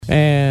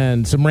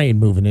And some rain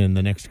moving in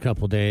the next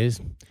couple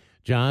days.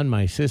 John,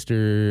 my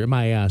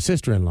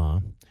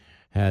sister-in-law,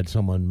 had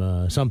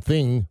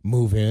something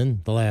move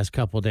in the last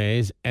couple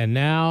days, and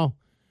now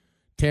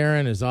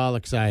Taryn is all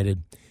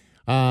excited.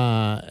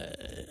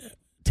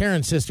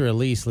 Taryn's sister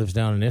Elise lives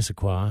down in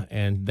Issaquah,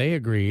 and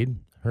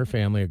her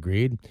family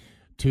agreed,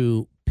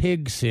 to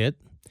pig sit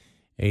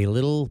a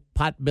little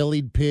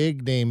pot-bellied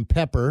pig named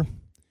Pepper.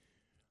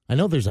 I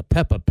know there's a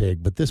Peppa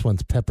Pig, but this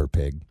one's Pepper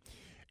Pig.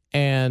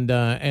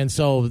 And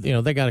so,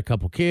 they got a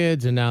couple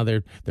kids, and now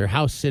they're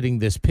house sitting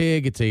this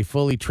pig. It's a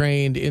fully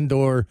trained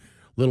indoor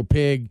little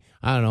pig.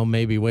 I don't know,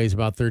 maybe weighs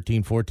about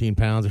 13, 14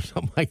 pounds or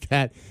something like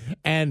that.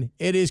 And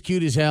it is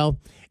cute as hell.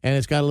 And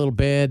it's got a little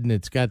bed, and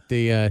it's got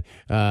the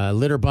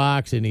litter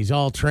box, and he's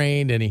all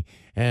trained,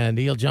 and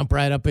he'll jump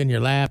right up in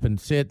your lap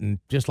and sit, and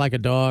just like a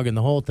dog, and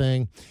the whole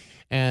thing.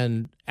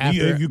 And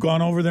after, have you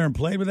gone over there and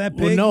played with that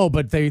pig? Well, no,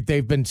 but they've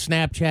been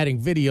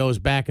Snapchatting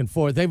videos back and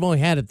forth. They've only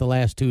had it the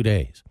last 2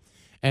 days.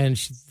 And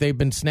they've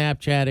been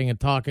Snapchatting and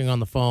talking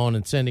on the phone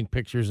and sending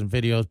pictures and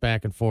videos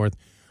back and forth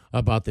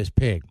about this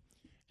pig.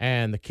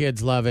 And the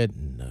kids love it.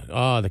 And,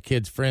 the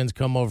kids' friends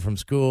come over from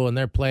school, and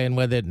they're playing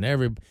with it.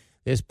 And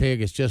this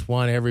pig has just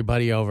won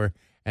everybody over.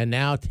 And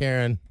now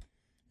Taryn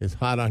is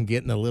hot on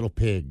getting a little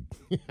pig.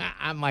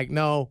 I'm like,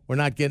 no, we're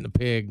not getting a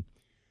pig.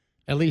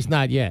 At least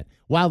not yet.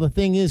 While the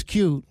thing is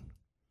cute,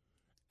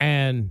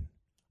 and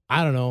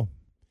I don't know,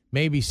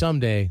 maybe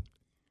someday.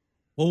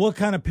 Well, what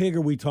kind of pig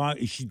are we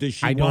talking? Does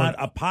she want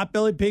a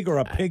pot-bellied pig or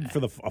a pig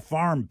for a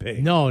farm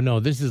pig? No,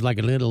 this is like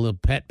a little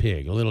pet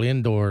pig, a little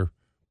indoor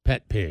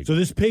pet pig. So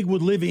this pig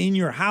would live in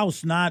your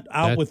house, not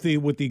out with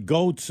the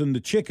goats and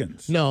the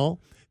chickens. No,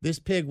 this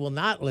pig will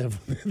not live.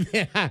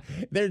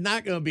 There's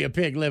not going to be a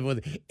pig live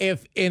with.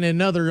 If in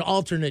another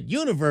alternate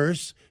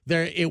universe,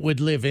 it would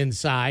live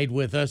inside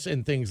with us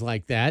and things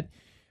like that.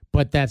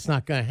 But that's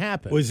not going to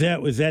happen. Was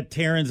that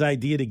Taryn's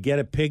idea to get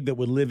a pig that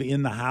would live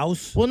in the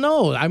house? Well,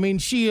 no. I mean,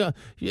 she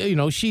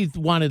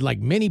wanted like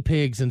mini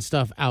pigs and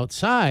stuff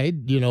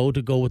outside,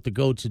 to go with the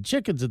goats and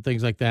chickens and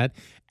things like that.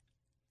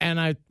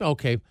 And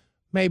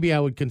maybe I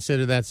would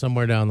consider that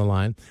somewhere down the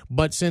line.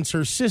 But since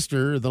her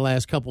sister, the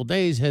last couple of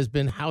days, has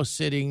been house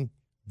sitting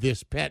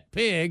this pet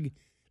pig,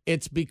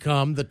 it's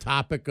become the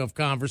topic of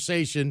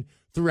conversation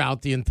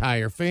throughout the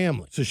entire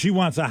family. So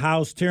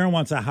Taryn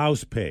wants a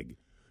house pig.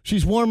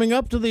 She's warming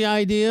up to the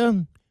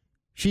idea.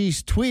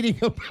 She's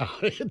tweeting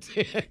about it.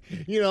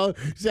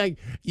 She's like,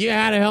 you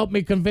got to help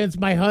me convince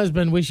my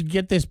husband we should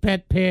get this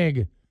pet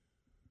pig.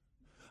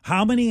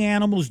 How many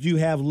animals do you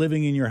have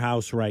living in your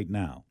house right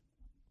now?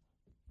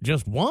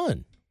 Just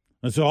one.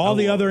 And so all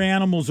the other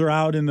animals are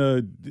out in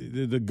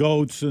the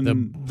goats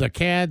and the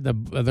cat,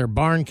 they're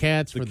barn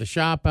cats for the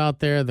shop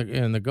out there,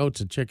 and the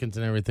goats and chickens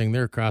and everything.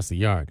 They're across the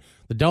yard.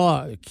 The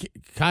dog,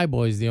 Kai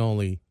Boy's the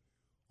only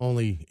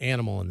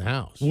animal in the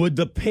house. Would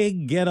the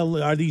pig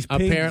are these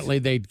pigs? Apparently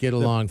they'd get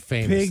along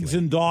famously. Pigs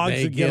and dogs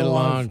they get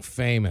along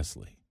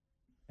famously.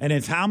 And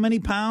it's how many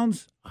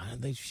pounds? I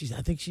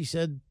think she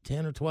said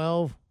 10 or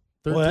 12,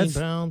 13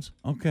 pounds.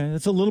 Okay,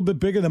 that's a little bit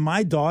bigger than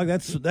my dog.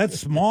 That's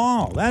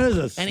small. That is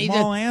a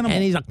small animal.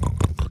 And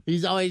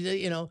he's always,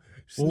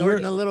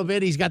 snorting a little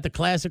bit. He's got the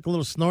classic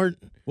little snort.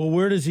 Well,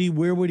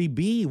 where would he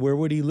be? Where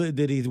would he live?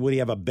 Would he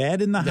have a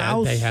bed in the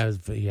house?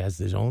 He has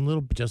his own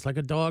little, just like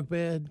a dog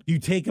bed. You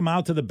take him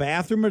out to the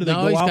bathroom, or do they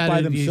go out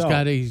by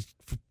themselves? He's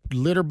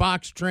litter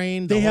box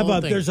trained.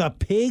 There's a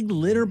pig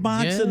litter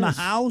box in the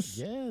house?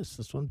 Yes,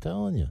 that's what I'm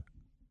telling you.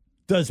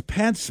 Does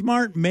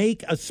PetSmart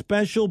make a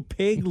special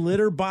pig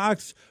litter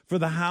box for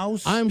the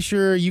house? I'm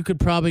sure you could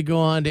probably go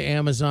on to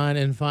Amazon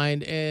and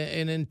find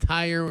an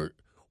entire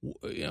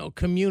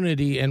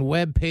community and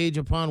web page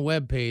upon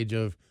web page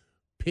of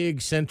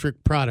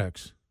pig-centric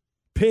products.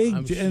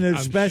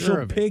 There's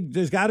special pig.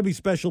 There's got to be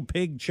special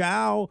pig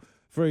chow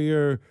for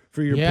your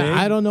pig.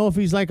 I don't know if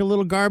he's like a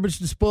little garbage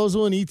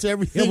disposal and eats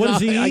everything. What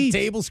does he like eat?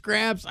 Table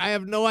scraps. I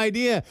have no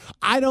idea.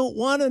 I don't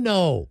want to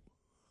know.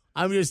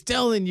 I'm just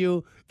telling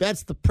you,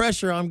 that's the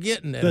pressure I'm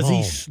getting at Does home.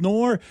 he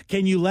snore?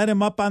 Can you let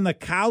him up on the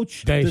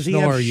couch? Does he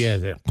snore,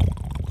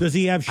 Does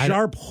he have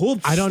sharp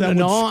hoofs that would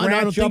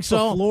scratch up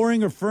the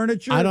flooring or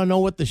furniture? I don't know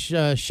what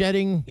the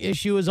shedding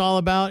issue is all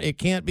about. It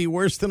can't be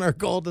worse than our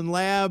golden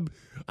lab.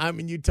 I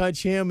mean, you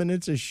touch him and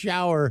it's a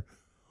shower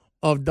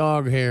of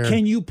dog hair.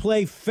 Can you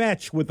play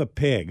fetch with a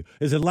pig?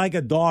 Is it like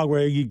a dog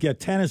where you get a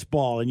tennis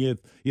ball and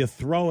you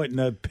throw it and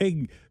the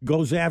pig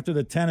goes after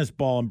the tennis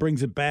ball and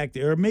brings it back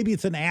or maybe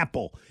it's an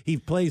apple. He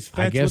plays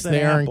fetch with an apple. I guess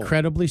they are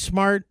incredibly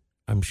smart.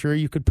 I'm sure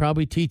you could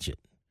probably teach it.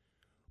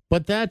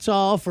 But that's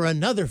all for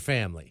another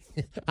family.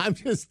 I'm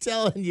just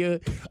telling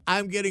you,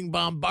 I'm getting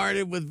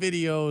bombarded with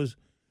videos,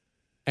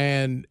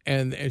 and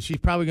she's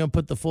probably going to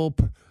put the full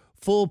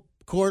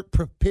court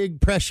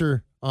pig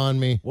pressure on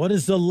me. What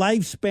is the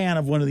lifespan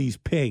of one of these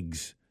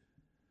pigs?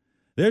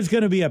 There's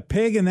going to be a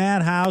pig in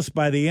that house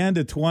by the end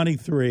of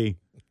 23.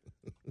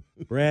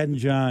 Brad and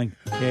John,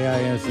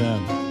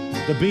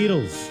 KISM. The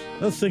Beatles.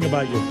 Let's sing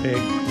about your pig.